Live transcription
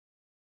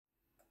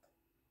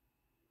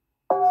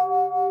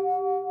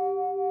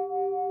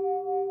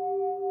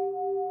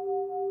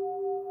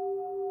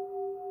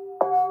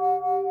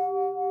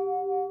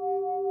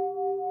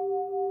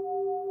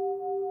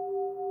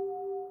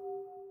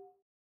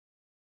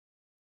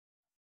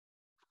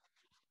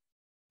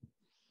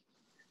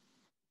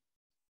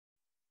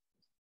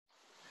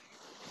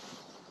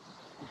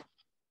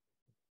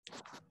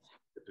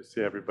See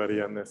everybody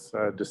on this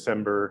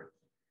December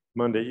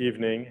Monday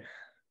evening.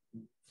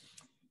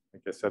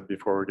 Like I said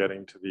before, we're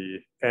getting to the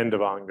end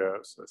of Ango,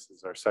 so this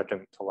is our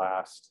second to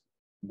last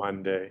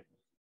Monday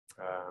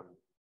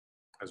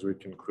as we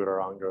conclude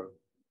our Ango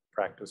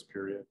practice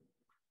period.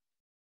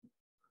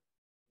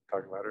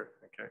 Talk louder,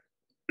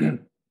 okay.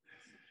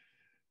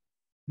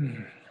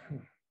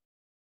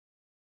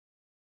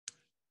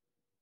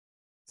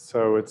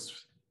 So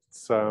it's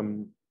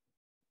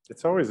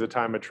always a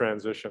time of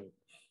transition.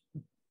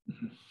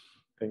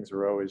 Things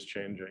are always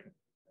changing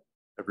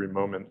every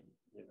moment.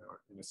 You know,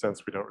 in a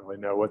sense, we don't really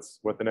know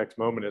what the next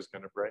moment is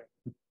going to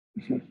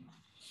bring.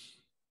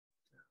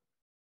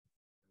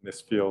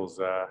 This feels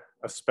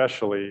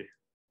especially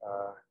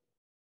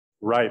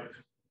ripe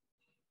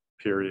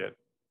period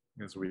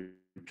as we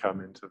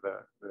come into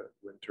the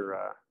winter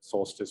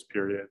solstice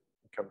period,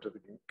 come to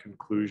the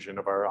conclusion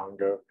of our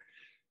Ango,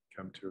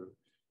 come to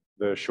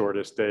the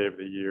shortest day of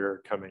the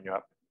year coming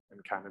up,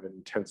 and kind of an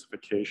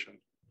intensification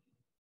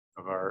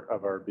of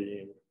our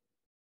being.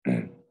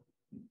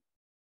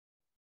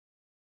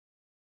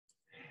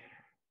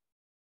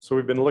 So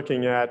we've been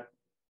looking at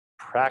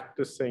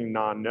practicing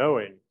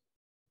non-knowing,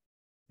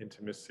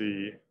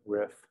 intimacy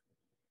with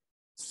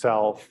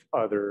self,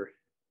 other,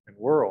 and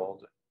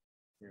world.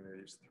 You know,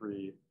 these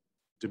three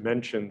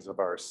dimensions of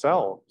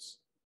ourselves.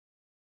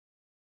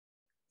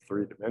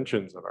 Three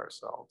dimensions of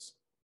ourselves: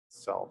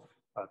 self,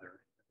 other,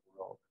 and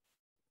world.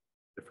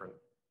 Different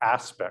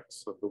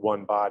aspects of the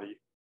one body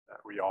that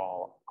we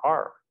all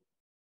are.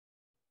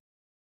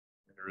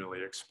 And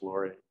really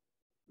exploring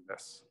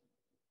this.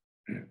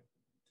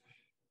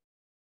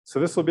 So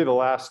this will be the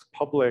last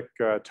public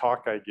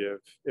talk I give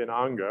in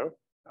Ango.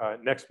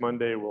 Next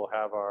Monday, we'll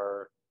have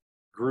our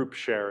group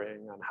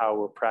sharing on how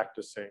we're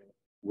practicing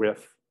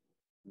with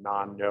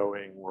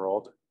non-knowing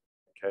world,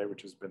 okay,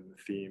 which has been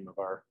the theme of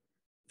our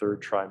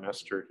third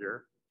trimester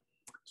here.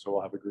 So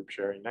we'll have a group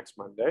sharing next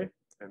Monday,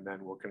 and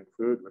then we'll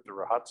conclude with the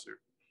Rohatsu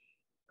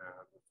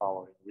the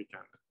following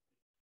weekend.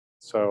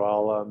 So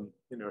I'll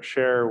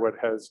share what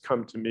has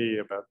come to me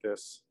about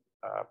this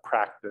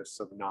practice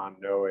of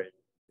non-knowing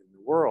in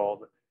the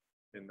world,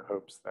 in the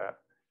hopes that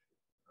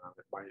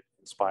it might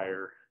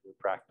inspire your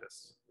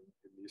practice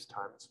in these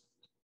times.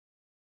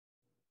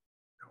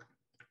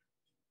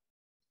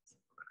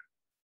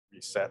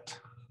 Reset.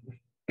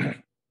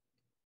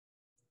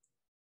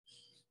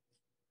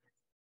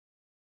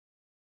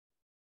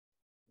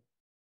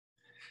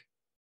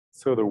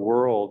 So the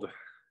world,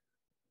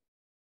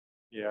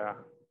 yeah.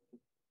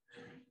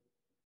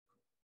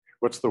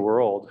 What's the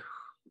world?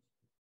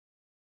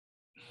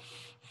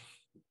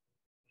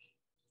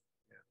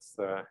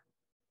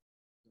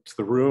 It's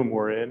the room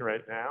we're in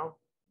right now,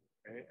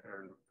 okay?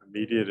 Our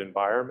immediate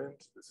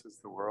environment. This is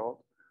the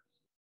world.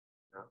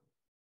 Yeah.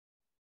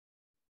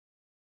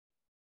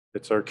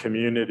 It's our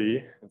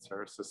community, it's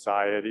our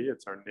society,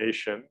 it's our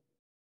nation,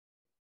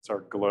 it's our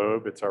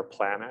globe, it's our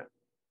planet.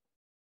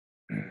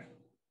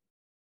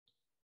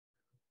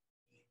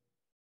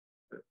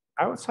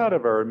 Outside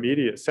of our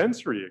immediate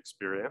sensory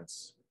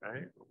experience,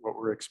 right, what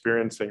we're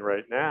experiencing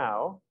right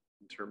now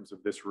in terms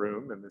of this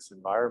room and this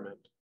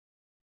environment,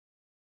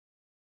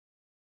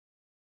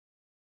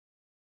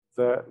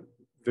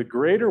 the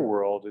greater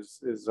world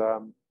is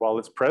while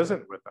it's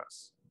present with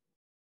us,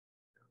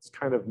 it's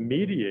kind of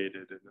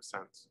mediated in a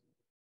sense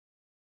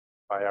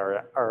by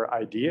our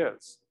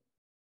ideas,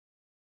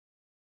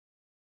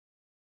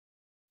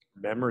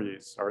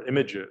 memories, our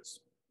images,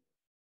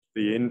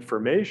 the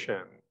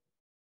information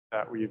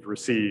that we've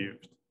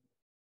received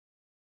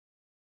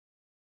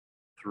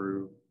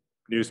through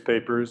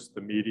newspapers,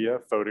 the media,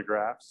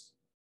 photographs,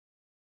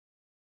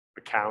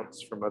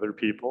 accounts from other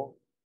people.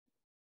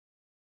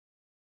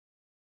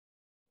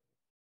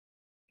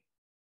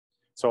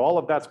 So all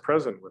of that's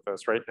present with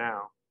us right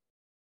now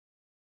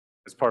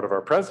as part of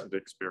our present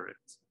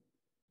experience.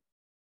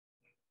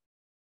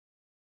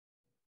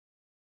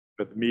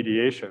 But the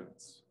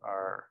mediations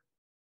are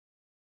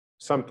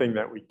something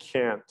that we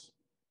can't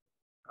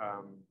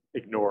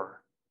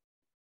ignore.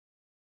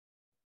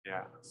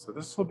 Yeah, so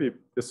this will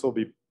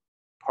be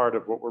part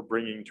of what we're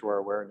bringing to our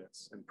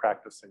awareness in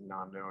practicing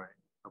non-knowing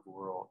of the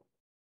world,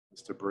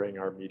 is to bring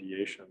our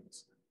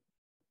mediations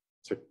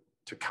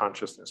to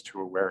consciousness,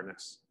 to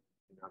awareness,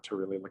 to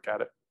really look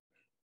at it.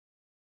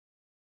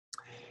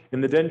 In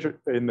the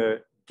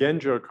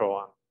Genjo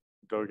Koan,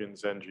 Dogen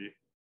Zenji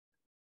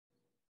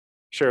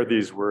shared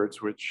these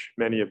words, which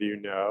many of you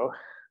know,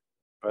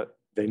 but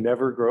they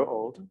never grow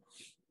old.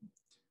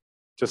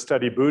 To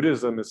study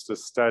Buddhism is to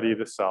study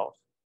the self.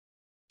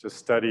 To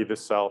study the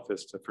self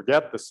is to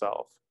forget the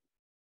self.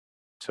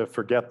 To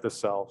forget the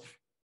self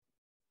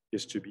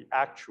is to be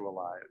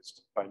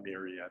actualized by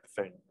myriad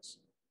things.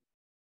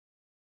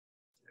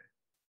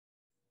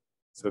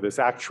 So this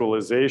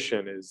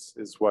actualization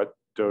is what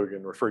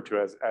Dogen referred to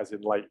as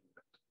enlightenment.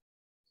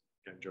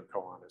 Genjo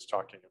Koan is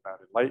talking about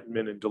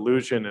enlightenment and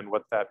delusion and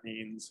what that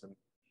means and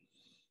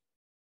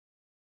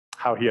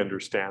how he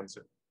understands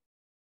it.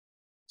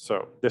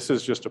 So this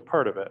is just a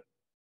part of it.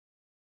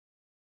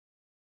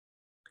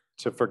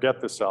 To forget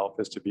the self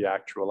is to be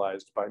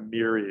actualized by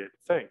myriad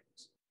things.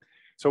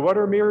 So what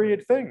are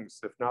myriad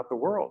things, if not the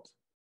world?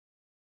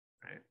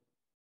 Right?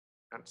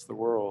 That's the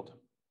world.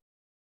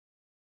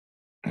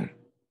 The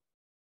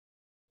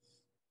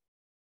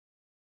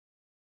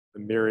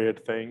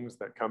myriad things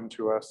that come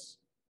to us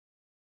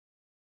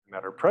and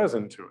that are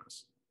present to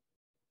us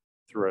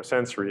through our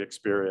sensory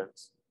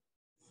experience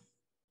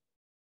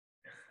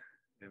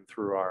and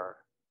through our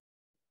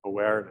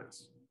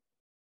awareness.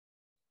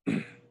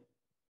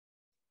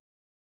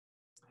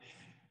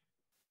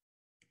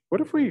 What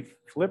if we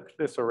flipped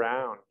this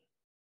around?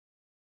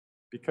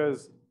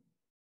 Because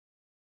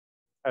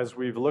as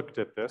we've looked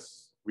at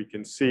this, we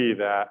can see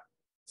that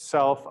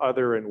self,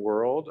 other, and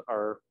world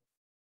are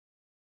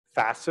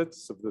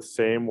facets of the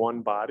same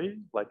one body,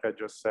 like I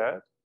just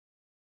said.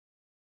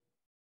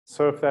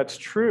 So if that's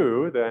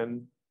true,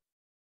 then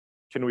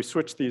can we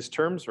switch these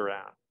terms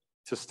around?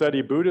 To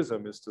study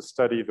Buddhism is to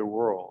study the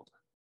world.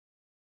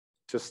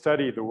 To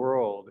study the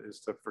world is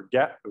to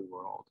forget the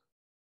world.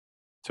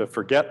 To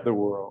forget the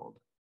world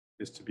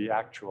is to be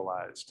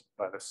actualized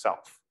by the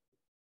self.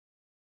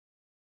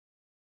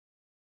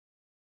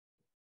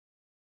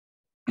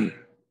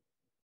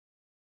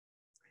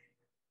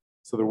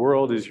 So the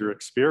world is your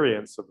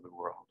experience of the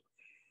world.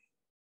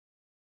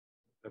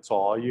 That's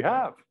all you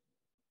have.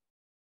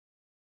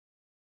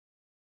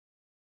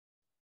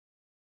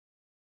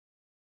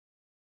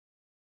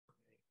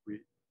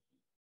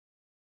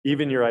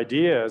 Even your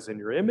ideas and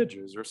your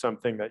images are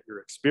something that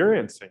you're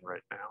experiencing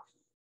right now.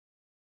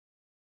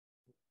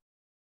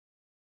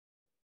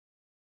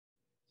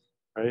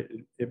 Right?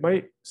 It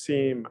might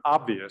seem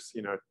obvious,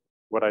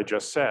 what I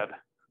just said.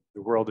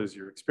 The world is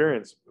your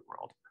experience of the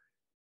world.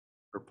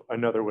 Or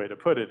another way to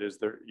put it is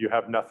that you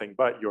have nothing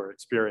but your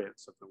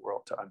experience of the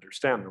world to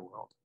understand the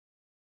world.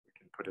 We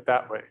can put it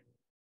that way.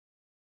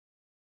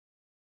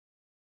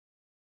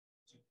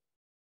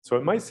 So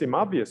it might seem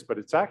obvious, but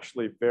it's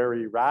actually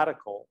very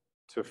radical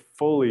to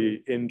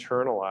fully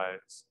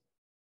internalize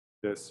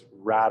this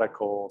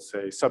radical,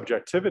 say,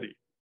 subjectivity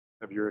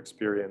of your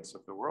experience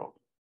of the world.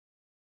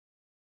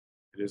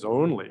 It is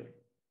only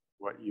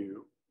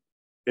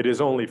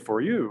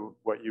for you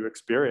what you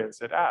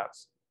experience it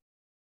as.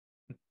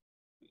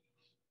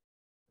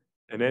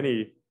 And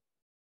any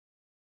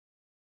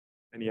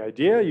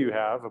idea you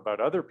have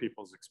about other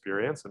people's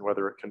experience and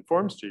whether it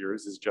conforms to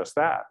yours is just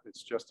that.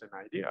 It's just an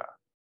idea.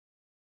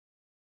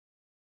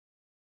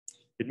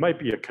 It might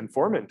be a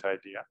conformant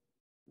idea.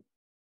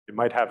 It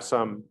might have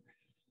some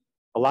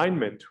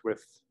alignment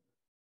with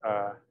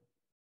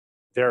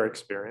their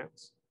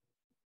experience.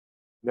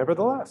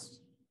 Nevertheless,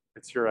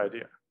 it's your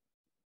idea.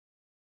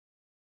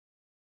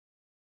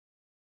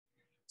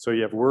 So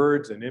you have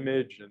words and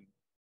image and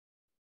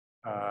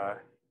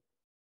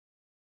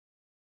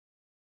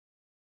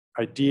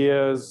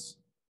ideas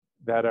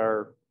that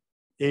are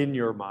in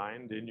your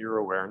mind, in your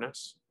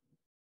awareness,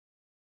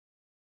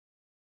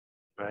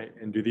 right?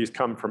 And do these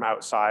come from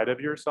outside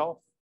of yourself,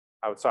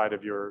 outside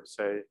of your,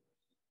 say,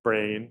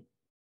 brain,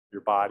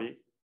 your body?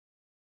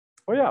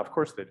 Oh yeah, of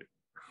course they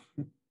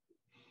do.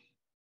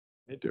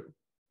 They do.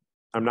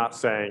 I'm not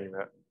saying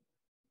that,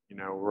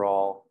 we're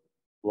all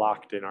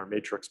locked in our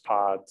matrix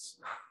pods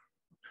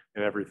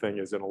and everything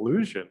is an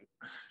illusion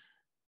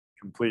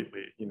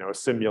completely, a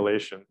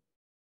simulation.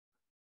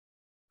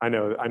 I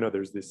know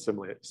there's this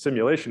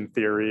simulation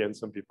theory and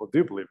some people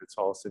do believe it's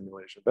all a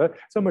simulation, but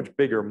it's a much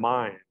bigger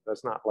mind.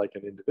 That's not like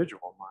an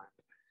individual mind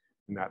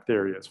in that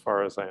theory as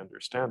far as I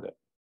understand it,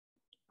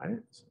 right?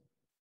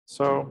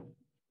 So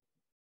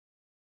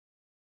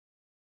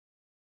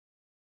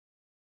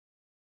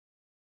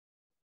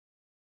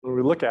when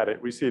we look at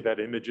it, we see that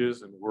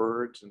images and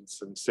words and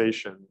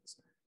sensations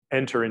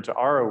enter into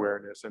our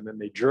awareness and then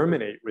they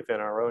germinate within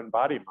our own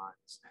body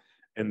minds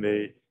and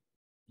they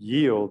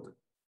yield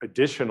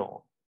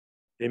additional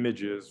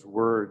images,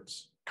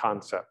 words,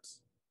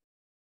 concepts.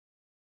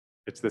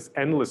 It's this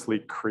endlessly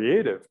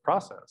creative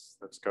process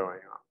that's going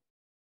on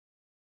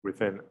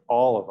within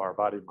all of our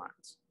body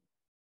minds.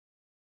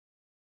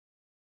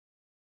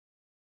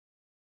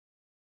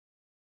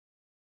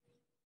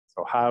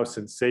 So how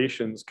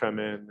sensations come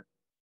in,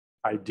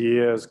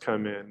 ideas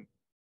come in,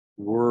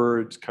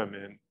 words come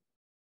in,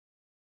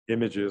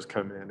 images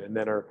come in, and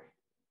then are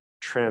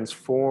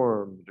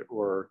transformed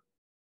or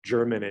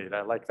germinate.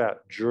 I like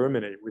that,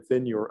 germinate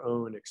within your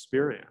own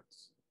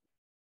experience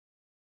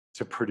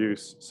to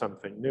produce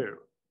something new.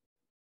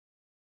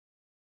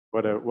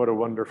 What a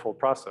wonderful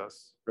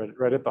process,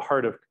 right at the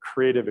heart of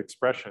creative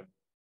expression,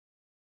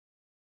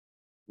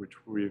 which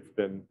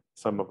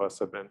some of us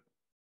have been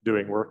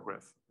doing work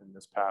with in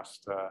this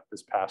past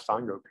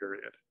Ango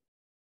period.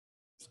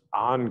 This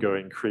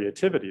ongoing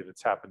creativity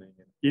that's happening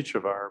in each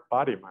of our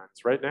body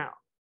minds right now,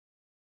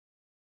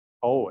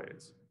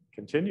 always,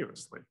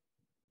 continuously.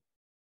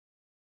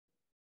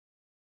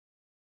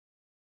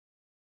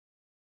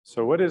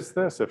 So what is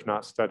this if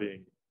not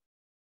studying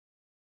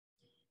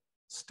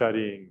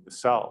the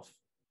self?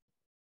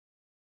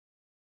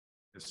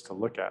 Is to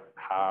look at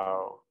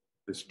how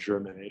this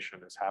germination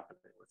is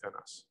happening within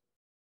us.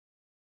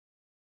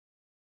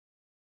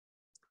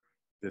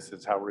 This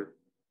is how we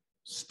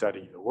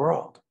study the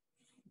world.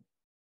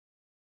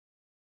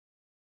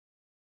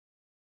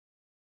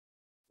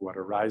 What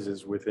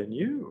arises within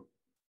you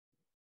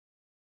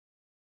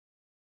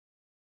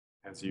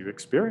as you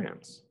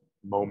experience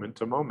moment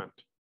to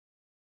moment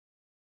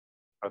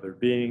other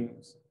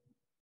beings,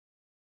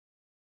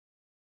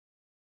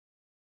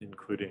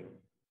 including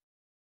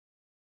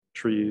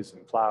trees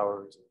and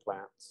flowers and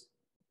plants,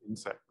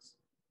 insects,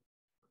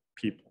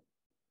 people,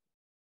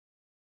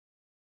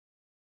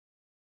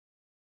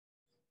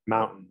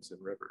 mountains and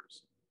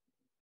rivers.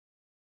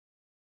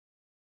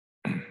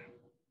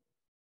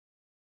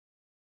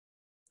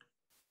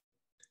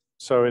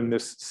 So in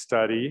this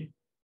study,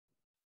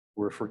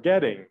 we're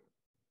forgetting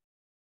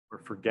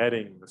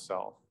the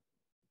self,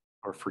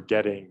 or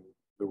forgetting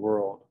the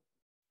world.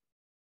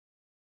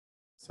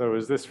 So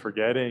is this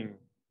forgetting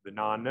the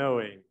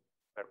non-knowing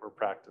that we're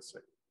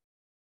practicing?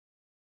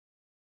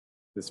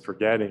 This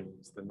forgetting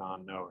is the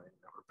non-knowing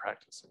that we're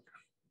practicing.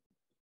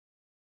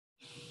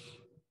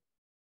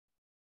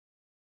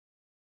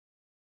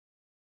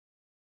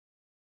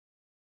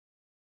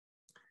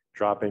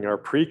 Dropping our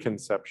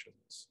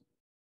preconceptions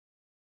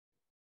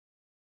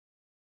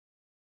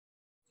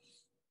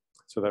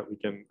so that we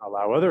can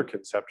allow other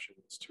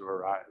conceptions to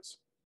arise.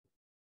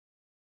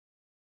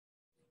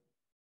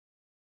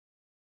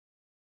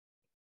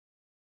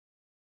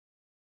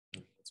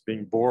 It's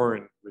being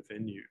born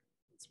within you.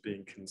 It's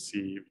being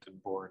conceived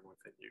and born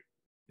within you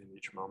in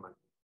each moment.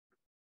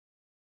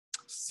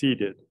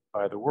 Seeded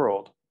by the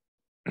world.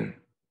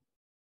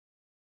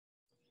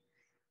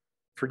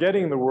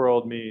 Forgetting the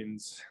world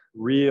means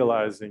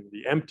realizing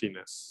the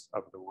emptiness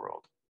of the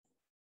world.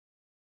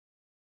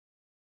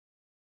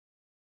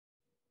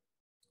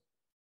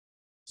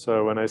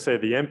 So when I say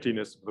the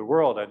emptiness of the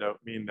world, I don't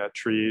mean that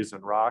trees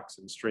and rocks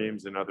and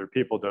streams and other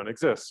people don't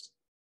exist.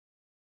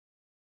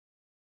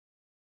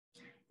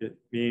 It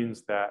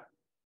means that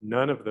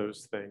none of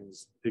those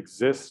things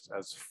exist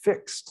as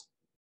fixed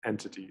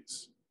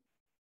entities,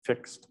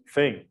 fixed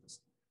things,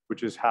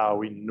 which is how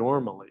we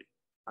normally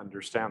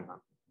understand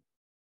them.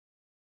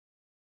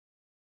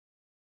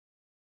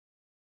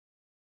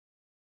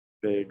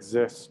 They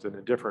exist in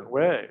a different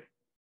way.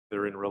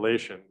 They're in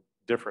relation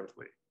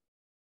differently.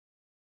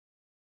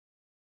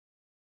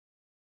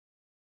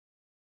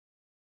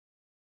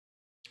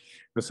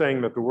 The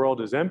saying that the world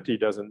is empty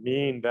doesn't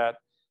mean that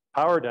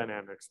power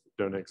dynamics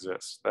don't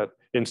exist, that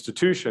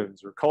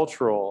institutions or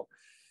cultural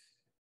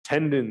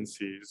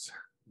tendencies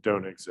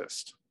don't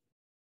exist,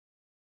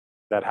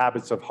 that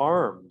habits of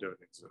harm don't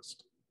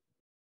exist.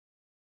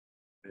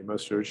 They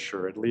most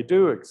assuredly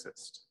do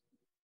exist.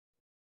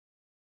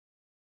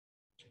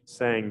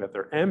 Saying that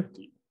they're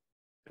empty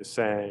is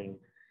saying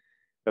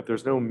that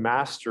there's no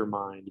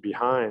mastermind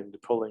behind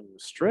pulling the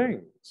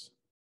strings.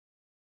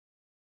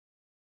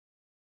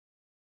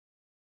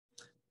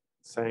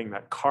 Saying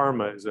that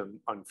karma is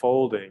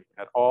unfolding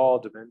at all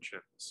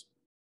dimensions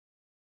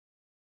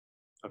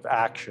of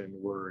action,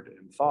 word,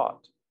 and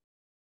thought,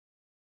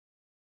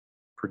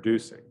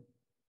 producing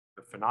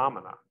the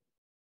phenomena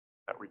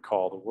that we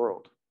call the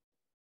world.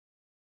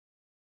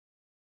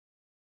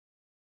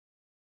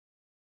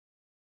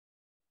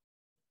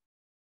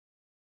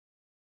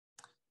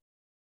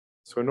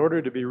 So in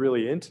order to be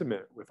really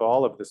intimate with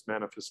all of this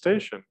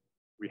manifestation,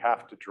 we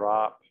have to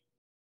drop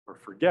or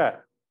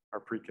forget our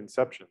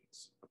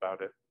preconceptions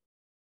about it.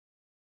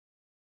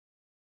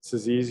 This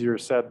is easier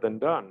said than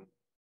done.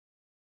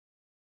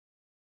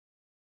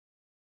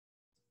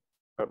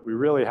 But we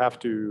really have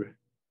to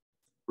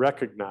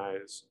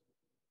recognize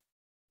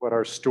what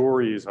our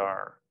stories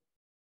are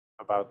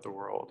about the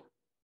world.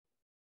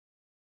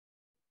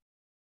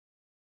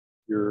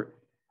 Your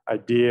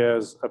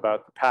ideas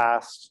about the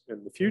past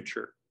and the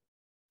future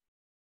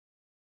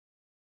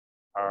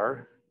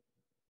are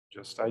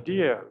just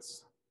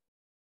ideas,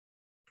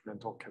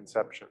 mental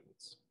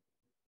conceptions.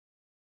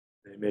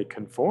 They may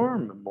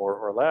conform more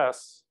or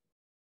less.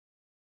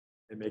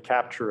 They may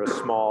capture a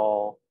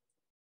small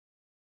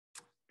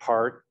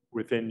part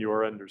within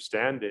your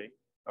understanding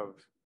of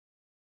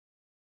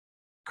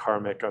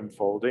karmic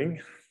unfolding.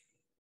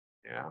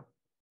 Yeah.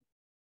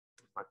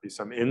 Might be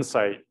some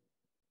insight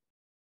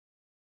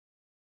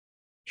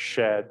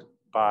shed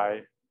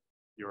by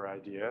your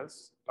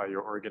ideas, by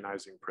your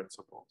organizing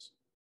principles.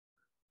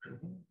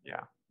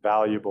 Yeah,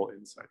 valuable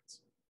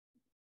insights.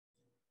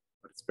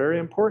 But it's very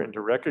important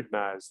to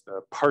recognize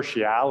the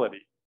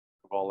partiality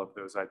of all of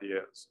those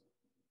ideas.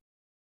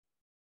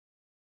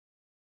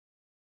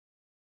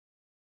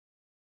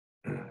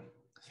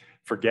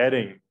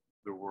 Forgetting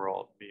the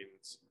world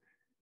means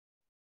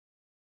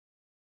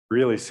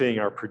really seeing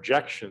our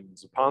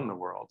projections upon the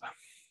world.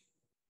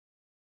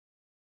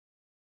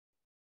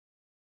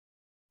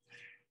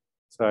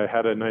 So I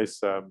had a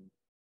nice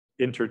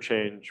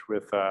interchange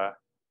with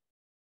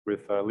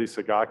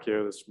Lisa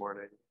Gakyo this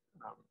morning.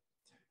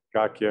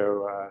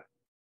 Gakyo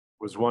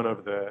was one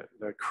of the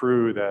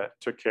crew that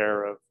took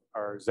care of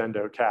our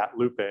Zendo cat,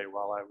 Lupe,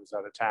 while I was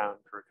out of town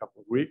for a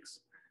couple of weeks.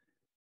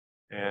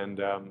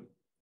 And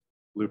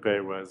Lupe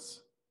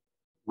was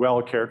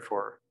well cared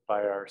for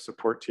by our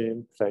support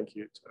team. Thank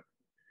you to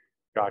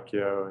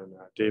Gakyo and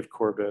Dave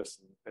Corbis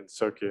and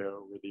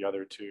Sokyo were the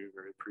other two,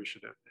 very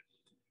appreciative.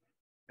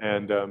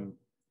 And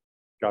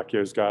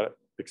Gakyo's got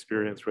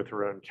experience with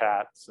her own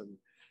cats,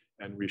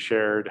 and we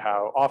shared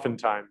how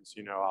oftentimes,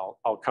 you know,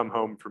 I'll come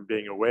home from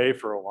being away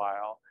for a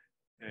while,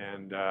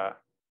 and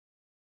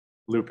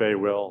Lupe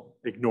will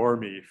ignore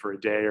me for a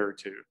day or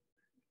two.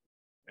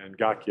 And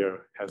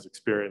Gakyo has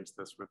experienced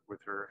this with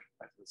her.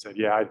 I said,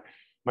 yeah,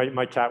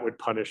 my cat would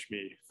punish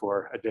me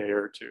for a day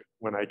or two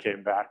when I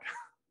came back.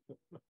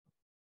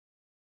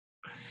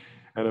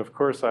 And of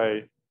course,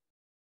 I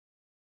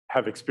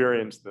have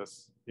experienced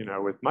this, you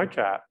know, with my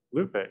cat,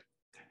 Lupe.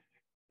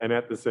 And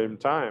at the same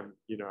time,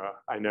 you know,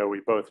 I know we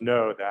both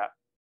know that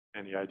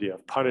any idea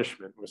of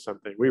punishment was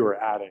something we were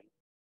adding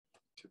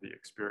to the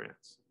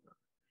experience.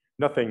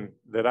 Nothing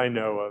that I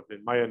know of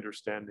in my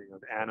understanding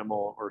of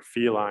animal or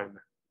feline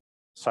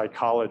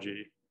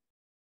psychology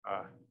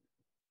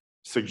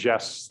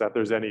suggests that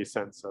there's any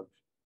sense of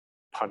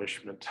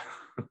punishment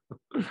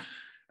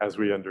as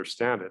we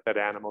understand it, that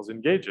animals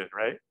engage in,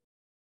 right?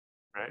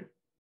 Right?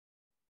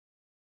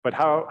 But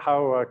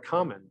how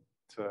common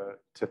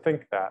to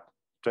think that,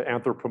 to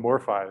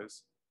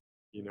anthropomorphize,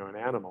 you know, an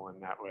animal in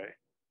that way.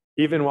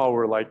 Even while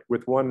we're like,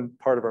 with one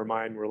part of our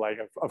mind, we're like,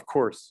 of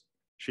course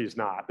she's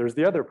not. There's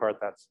the other part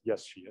that's,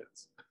 yes, she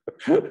is.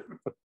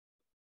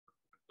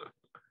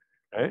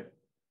 Right?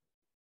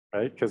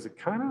 Right? Because it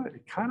kind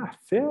of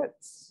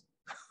fits.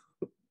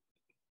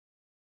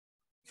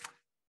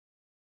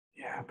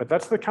 Yeah, but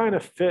that's the kind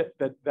of fit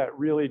that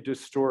really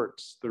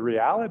distorts the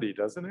reality,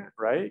 doesn't it?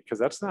 Right? Because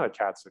that's not a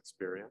cat's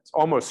experience.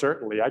 Almost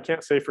certainly. I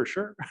can't say for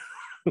sure.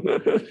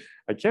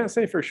 I can't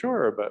say for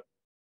sure, but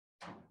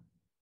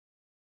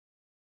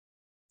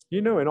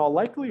you know, in all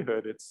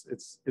likelihood,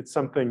 it's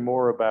something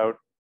more about,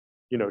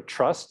 you know,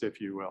 trust, if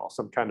you will,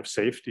 some kind of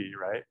safety,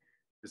 right?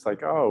 It's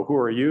like, oh, who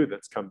are you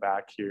that's come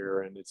back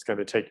here, and it's going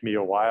to take me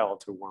a while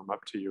to warm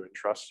up to you and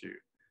trust you.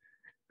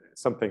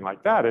 Something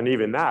like that. And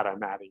even that,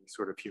 I'm adding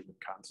sort of human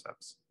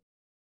concepts.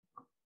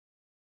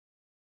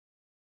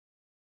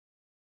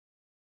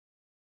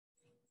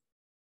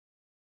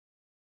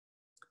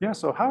 Yeah,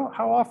 so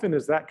how often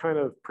is that kind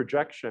of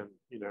projection,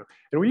 you know?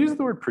 And we use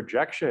the word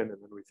projection, and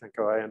then we think,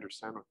 oh, I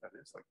understand what that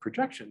is. Like,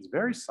 projection is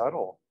very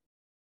subtle,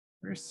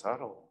 and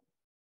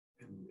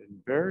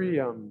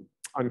very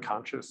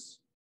unconscious.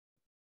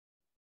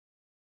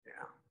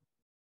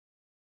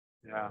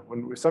 Yeah,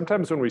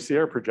 sometimes when we see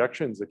our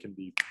projections, it can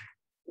be,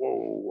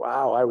 whoa,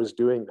 wow, I was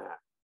doing that,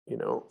 you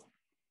know.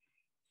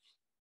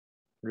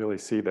 Really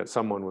see that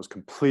someone was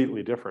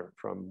completely different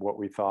from what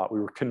we thought. We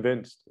were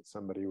convinced that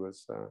somebody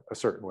was a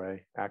certain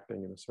way,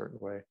 acting in a certain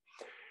way,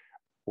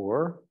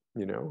 or,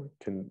 you know,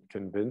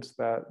 convinced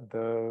that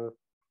the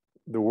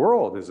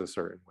world is a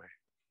certain way,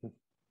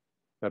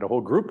 that a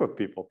whole group of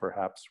people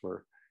perhaps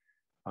were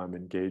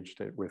engaged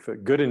with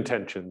good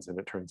intentions, and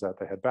it turns out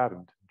they had bad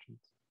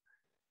intentions,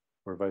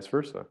 or vice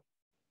versa.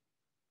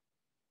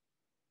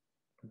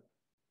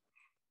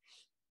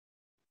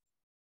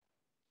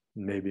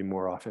 Maybe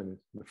more often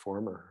the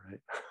former, right?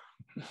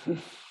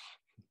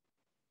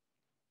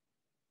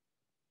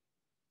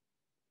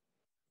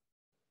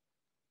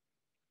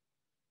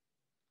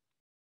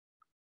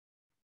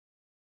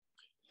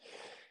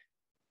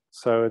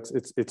 So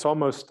it's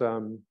almost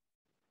let's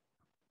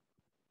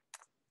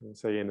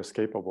say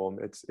inescapable.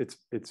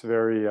 It's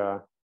very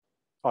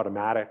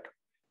automatic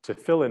to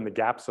fill in the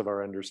gaps of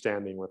our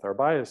understanding with our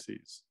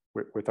biases,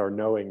 with our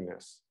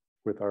knowingness,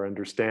 with our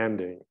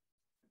understanding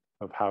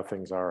of how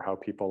things are, how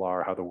people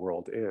are, how the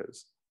world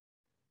is,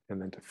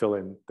 and then to fill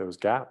in those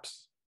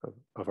gaps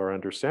of our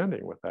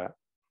understanding with that.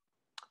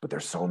 But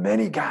there's so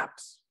many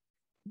gaps.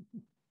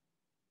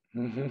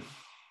 Mm-hmm.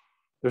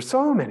 There's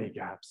so many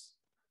gaps.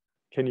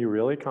 Can you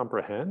really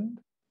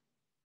comprehend?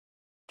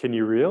 Can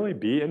you really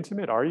be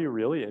intimate? Are you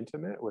really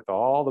intimate with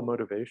all the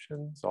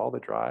motivations, all the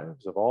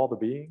drives of all the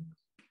beings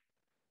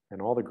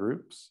and all the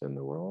groups in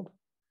the world?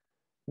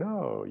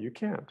 No, you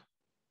can't.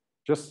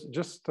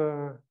 Just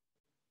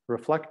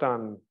reflect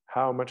on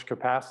how much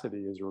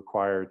capacity is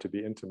required to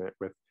be intimate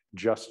with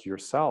just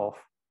yourself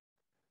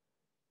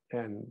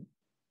and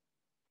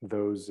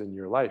those in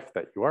your life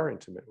that you are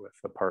intimate with,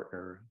 a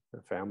partner,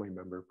 a family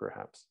member,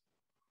 perhaps.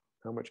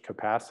 How much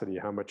capacity,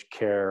 how much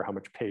care, how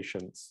much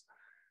patience,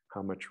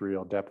 how much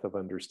real depth of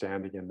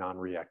understanding and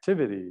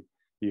non-reactivity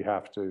you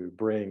have to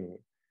bring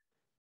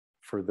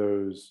for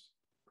those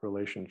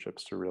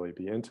relationships to really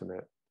be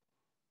intimate.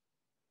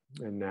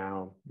 And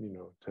now, you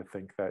know, to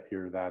think that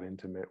you're that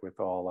intimate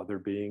with all other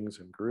beings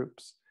and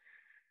groups.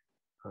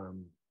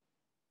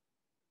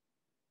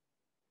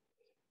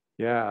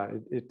 Yeah,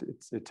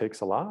 it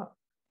takes a lot.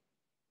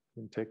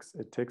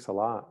 It takes a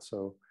lot.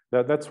 So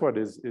that's what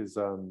is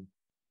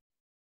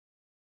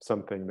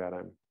something that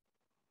I'm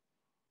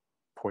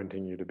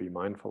pointing you to be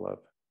mindful of.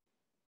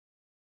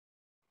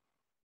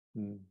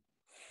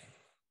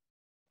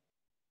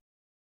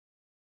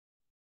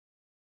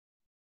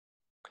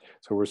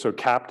 So we're so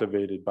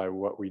captivated by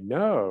what we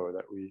know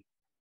that we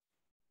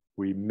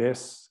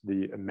miss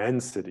the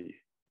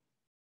immensity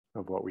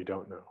of what we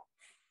don't know.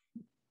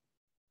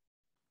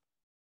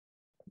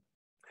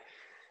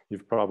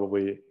 You've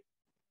probably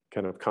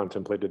kind of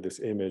contemplated this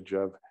image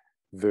of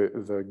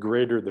the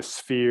greater the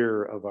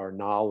sphere of our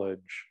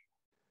knowledge,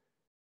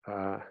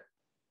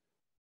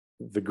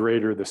 the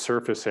greater the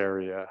surface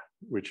area,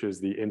 which is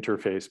the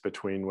interface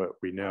between what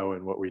we know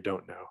and what we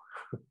don't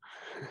know.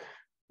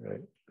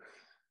 Right?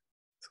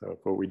 So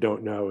what we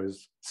don't know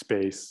is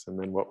space, and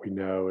then what we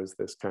know is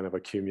this kind of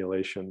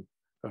accumulation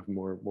of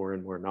more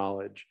and more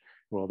knowledge.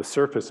 Well, the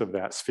surface of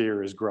that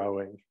sphere is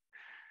growing.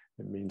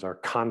 It means our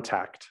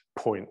contact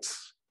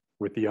points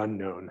with the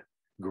unknown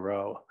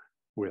grow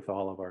with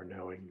all of our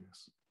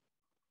knowingness.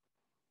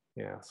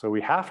 Yeah, so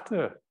we have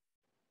to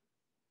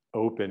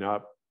open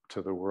up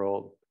to the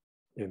world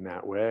in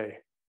that way,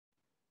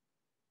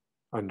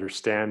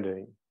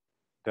 understanding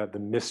that the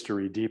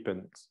mystery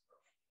deepens.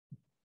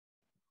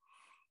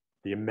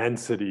 The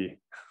immensity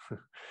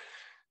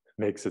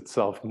makes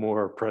itself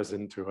more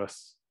present to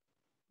us.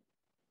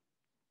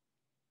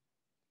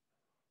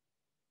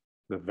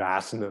 The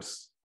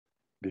vastness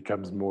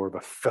becomes more of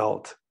a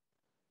felt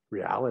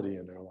reality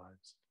in our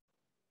lives.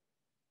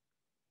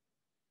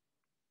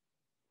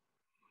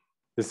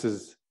 This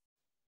is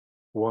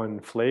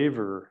one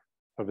flavor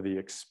of the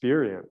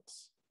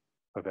experience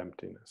of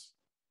emptiness.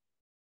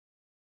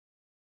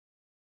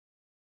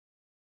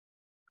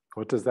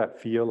 What does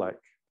that feel like?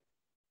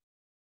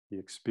 The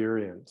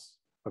experience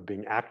of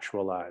being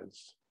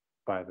actualized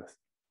by the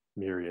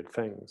myriad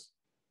things,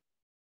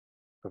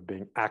 of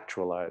being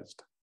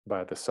actualized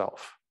by the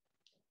self.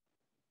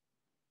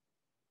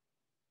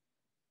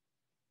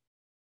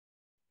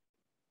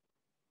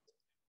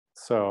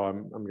 So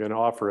I'm going to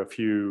offer a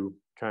few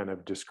kind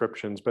of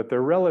descriptions, but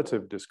they're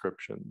relative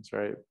descriptions,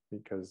 right?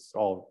 Because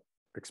all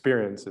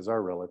experiences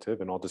are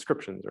relative and all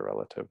descriptions are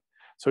relative.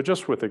 So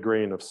just with a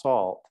grain of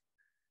salt,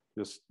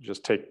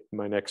 just take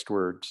my next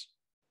words.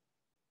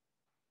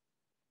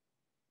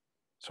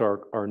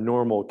 So our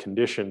normal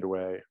conditioned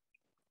way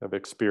of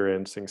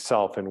experiencing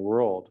self and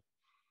world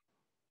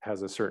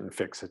has a certain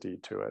fixity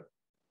to it,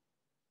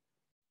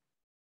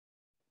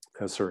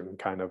 a certain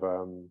kind of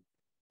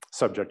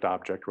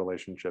subject-object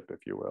relationship,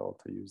 if you will,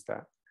 to use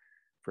that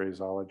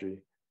phraseology,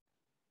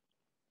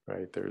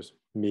 right? There's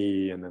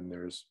me, and then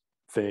there's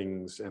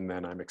things, and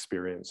then I'm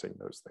experiencing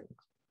those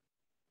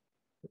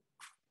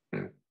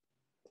things.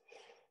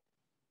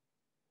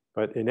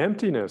 But in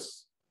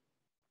emptiness,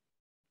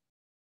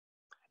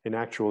 in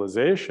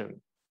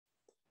actualization,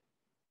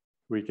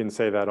 we can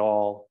say that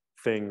all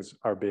things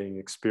are being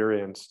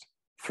experienced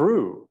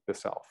through the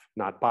self,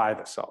 not by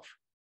the self.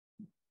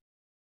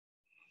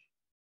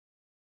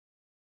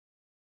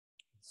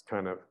 It's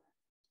kind of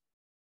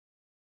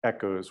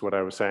echoes what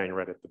I was saying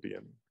right at the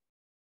beginning,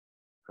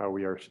 how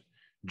we are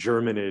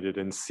germinated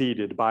and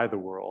seeded by the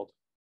world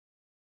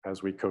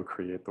as we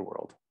co-create the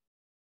world.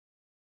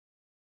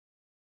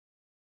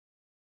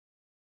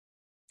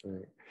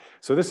 Right.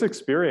 So this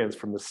experience,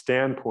 from the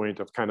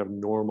standpoint of kind of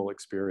normal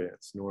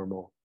experience,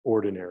 normal,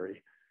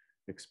 ordinary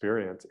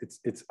experience,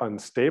 it's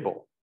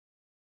unstable,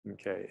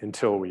 okay,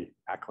 until we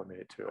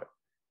acclimate to it.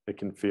 It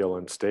can feel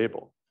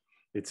unstable.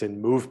 It's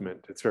in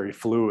movement. It's very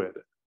fluid.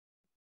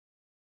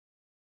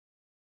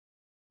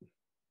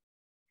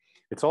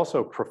 It's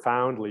also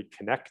profoundly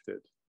connected.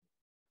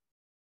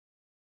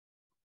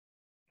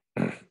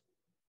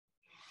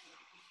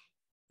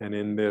 And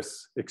in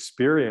this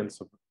experience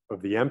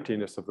of the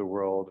emptiness of the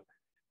world,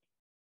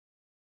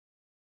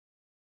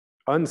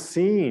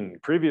 unseen,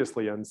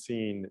 previously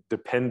unseen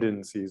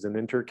dependencies and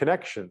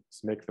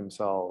interconnections make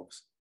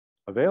themselves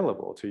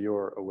available to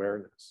your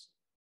awareness.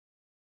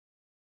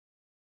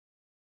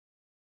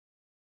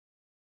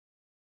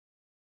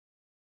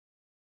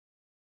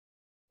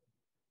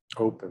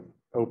 Open,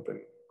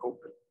 open,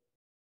 open.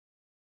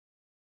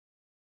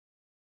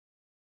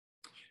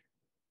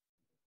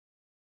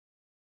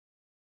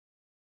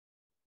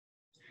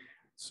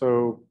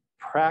 So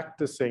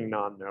practicing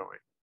non-knowing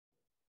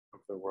of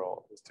the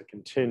world is to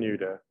continue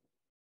to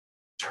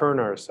turn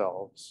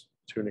ourselves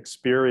to an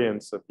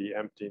experience of the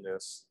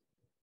emptiness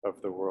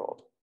of the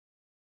world.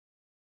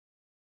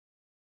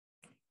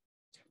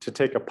 To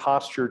take a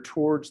posture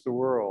towards the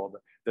world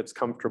that's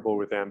comfortable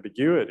with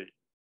ambiguity,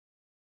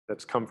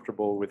 that's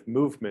comfortable with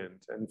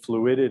movement and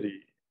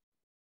fluidity,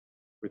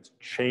 with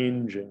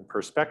changing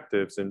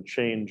perspectives and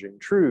changing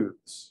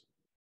truths.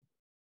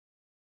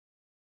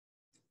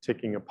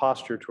 Taking a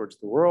posture towards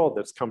the world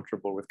that's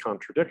comfortable with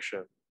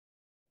contradiction,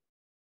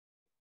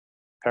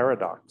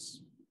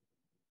 paradox,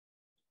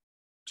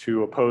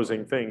 two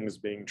opposing things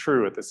being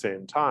true at the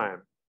same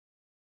time.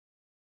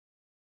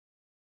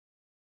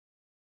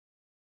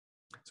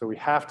 So we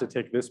have to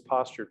take this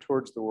posture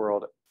towards the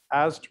world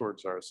as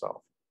towards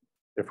ourselves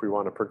if we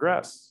want to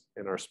progress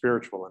in our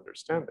spiritual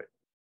understanding.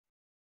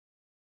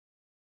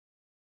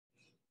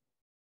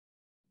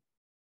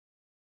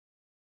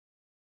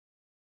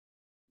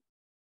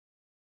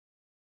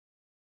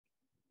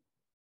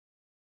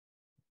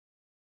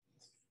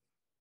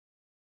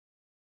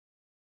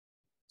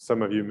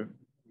 Some of you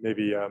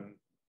maybe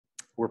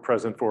were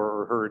present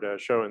for or heard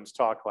Shoen's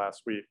talk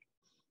last week,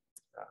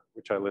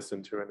 which I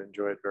listened to and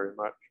enjoyed very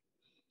much.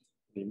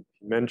 He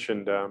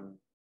mentioned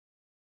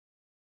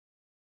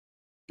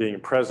being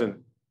present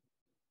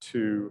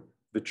to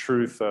the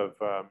truth of,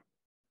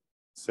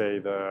 say,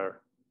 the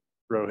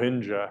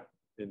Rohingya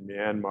in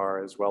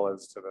Myanmar, as well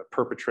as to the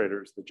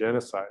perpetrators, the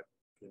genocide,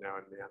 in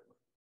Myanmar.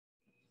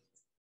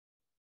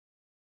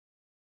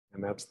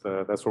 And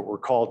that's what we're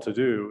called to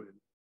do,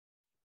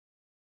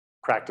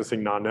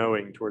 practicing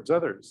non-knowing towards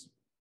others,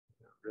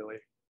 really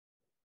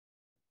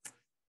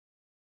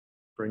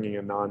bringing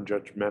a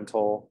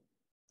non-judgmental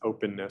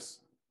openness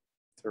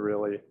to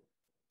really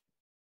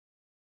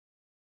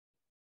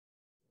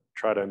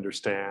try to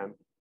understand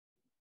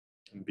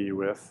and be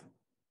with.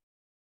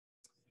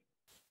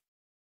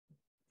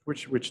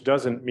 Which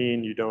doesn't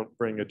mean you don't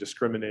bring a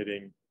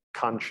discriminating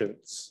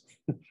conscience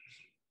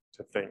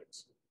to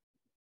things.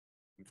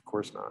 Of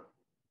course not.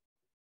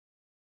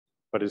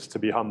 But it's to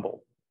be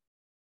humble.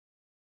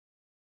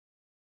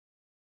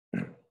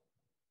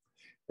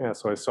 Yeah,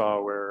 so I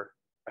saw where,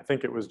 I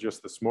think it was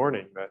just this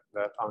morning, that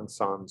Aung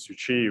San Suu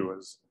Kyi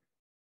was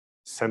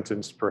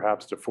sentenced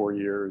perhaps to 4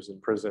 years in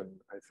prison,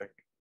 I think.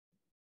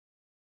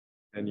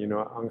 And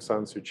Aung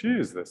San Suu Kyi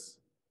is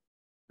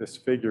this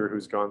figure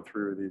who's gone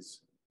through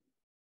these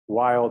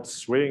wild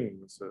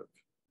swings of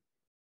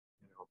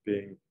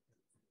being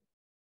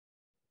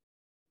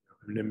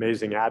an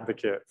amazing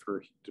advocate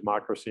for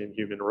democracy and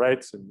human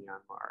rights in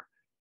Myanmar,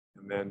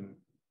 and then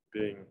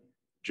being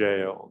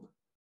jailed,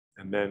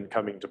 and then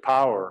coming to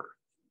power,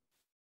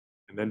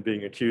 and then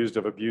being accused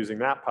of abusing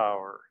that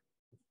power,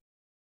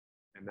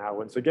 and now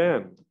once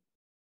again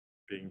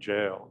being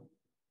jailed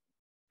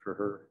for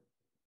her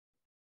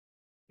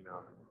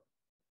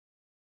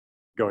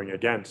going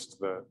against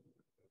the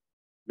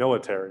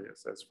military,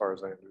 as far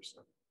as I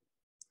understand.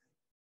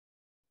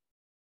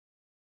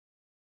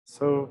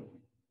 So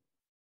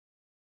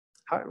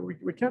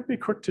we can't be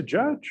quick to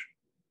judge,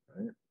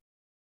 right?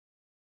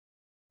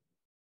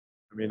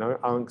 I mean,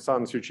 Aung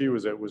San Suu Kyi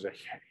was a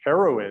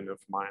heroine of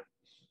mine,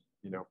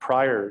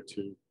 prior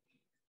to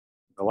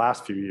the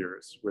last few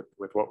years with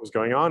what was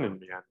going on in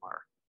Myanmar.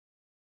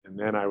 And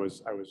then I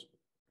was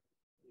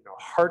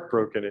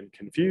heartbroken and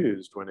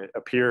confused when it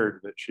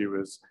appeared that she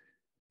was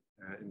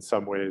in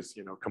some ways,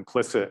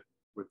 complicit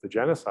with the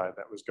genocide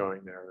that was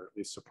going there, or at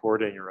least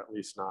supporting, or at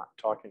least not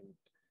talking.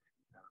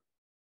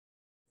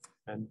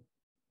 And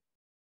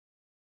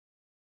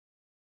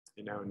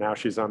now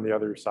she's on the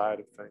other side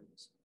of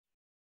things.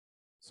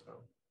 So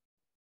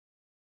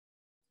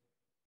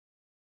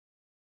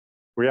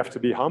we have to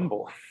be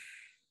humble.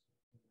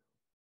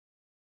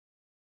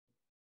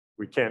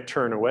 We can't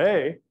turn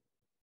away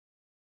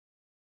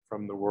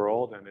from the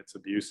world and its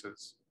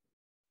abuses.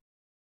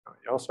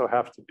 You also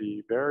have to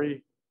be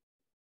very,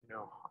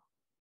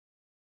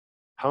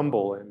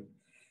 humble and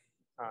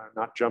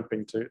not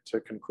jumping to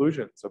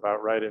conclusions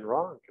about right and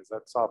wrong, because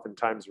that's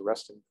oftentimes a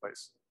resting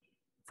place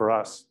for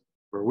us,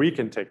 where we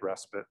can take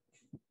respite.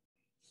 The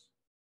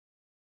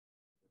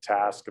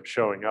task of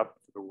showing up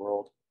for the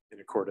world in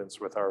accordance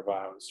with our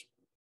vows.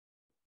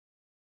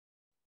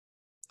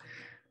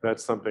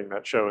 That's something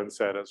that Shoen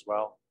said as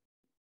well.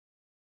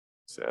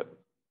 He said,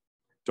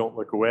 don't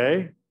look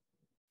away,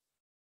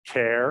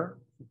 care.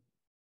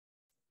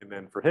 And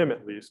then for him,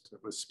 at least, it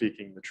was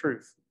speaking the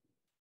truth.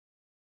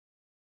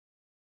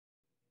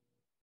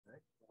 Okay.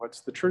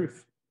 What's the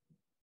truth?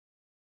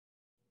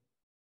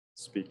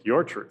 Speak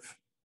your truth.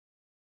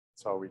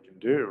 That's all we can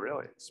do,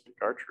 really, speak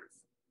our truth.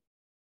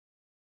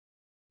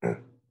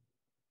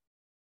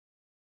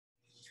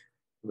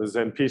 The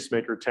Zen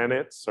peacemaker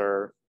tenets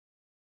are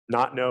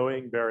not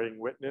knowing, bearing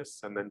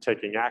witness, and then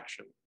taking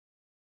action.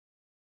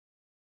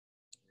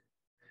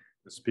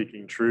 The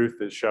speaking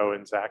truth is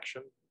Shoen's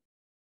action.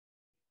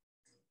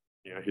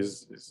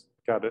 He's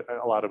got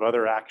a lot of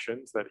other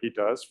actions that he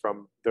does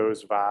from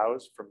those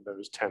vows, from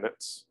those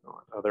tenets,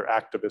 other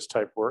activist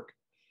type work.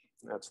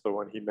 And that's the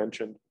one he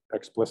mentioned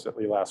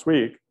explicitly last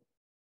week.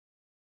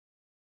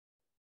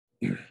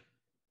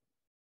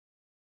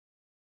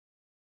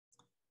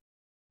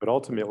 But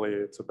ultimately,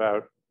 it's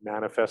about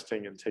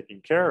manifesting and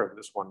taking care of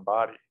this one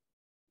body.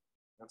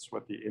 That's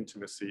what the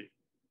intimacy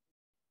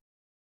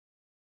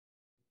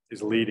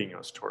is leading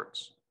us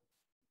towards.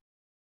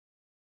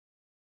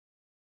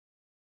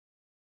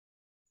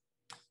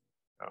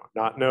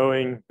 Not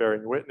knowing,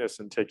 bearing witness,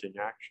 and taking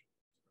action.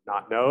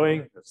 Not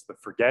knowing, that's the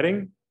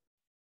forgetting.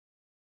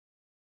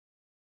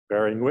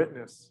 Bearing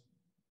witness,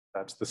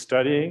 that's the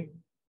studying.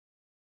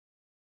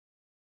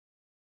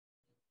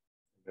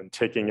 And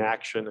taking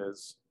action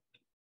is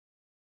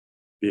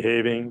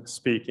behaving,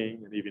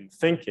 speaking, and even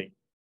thinking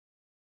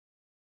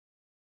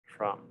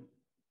from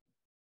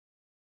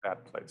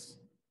that place.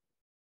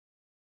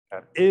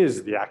 That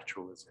is the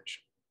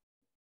actualization.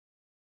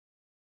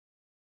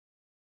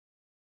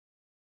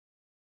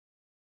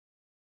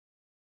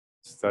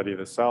 Study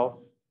the self,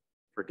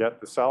 forget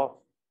the self,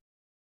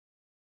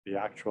 be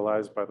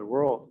actualized by the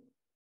world.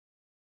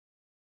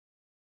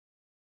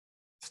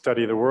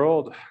 Study the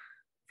world,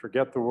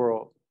 forget the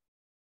world,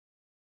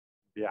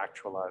 be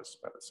actualized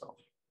by the self.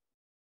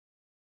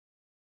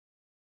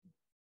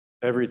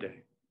 Every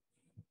day.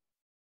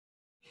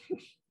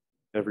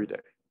 Every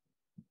day.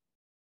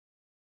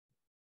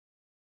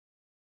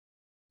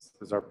 This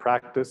is our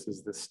practice,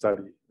 is this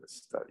study, this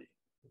study,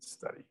 this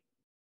study.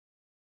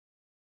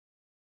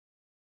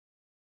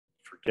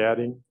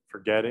 Forgetting,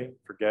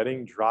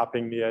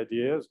 dropping the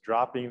ideas.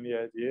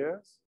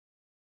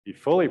 Be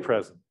fully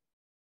present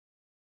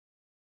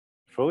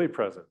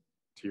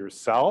to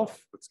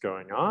yourself, what's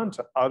going on,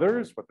 to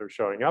others, what they're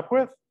showing up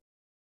with,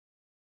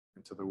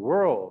 and to the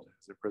world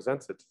as it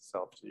presents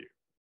itself to you.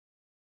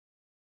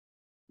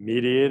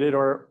 Mediated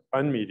or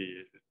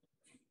unmediated,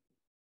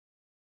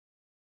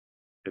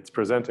 it's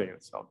presenting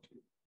itself to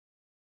you.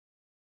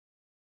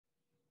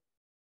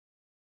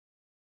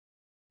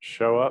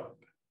 Show up.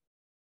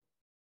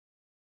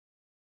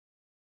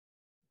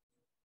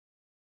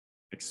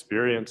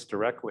 Experience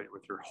directly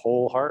with your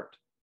whole heart.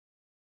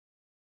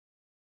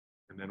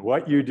 And then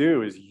what you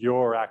do is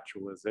your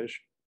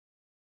actualization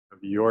of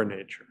your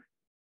nature.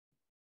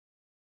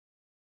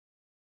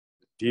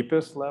 The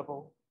deepest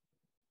level,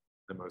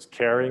 the most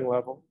caring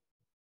level,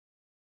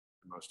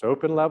 the most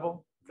open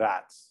level,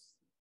 that's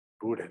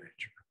Buddha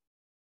nature.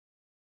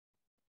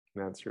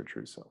 And that's your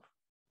true self.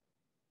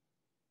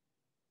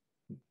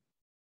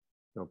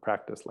 No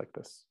practice like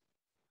this.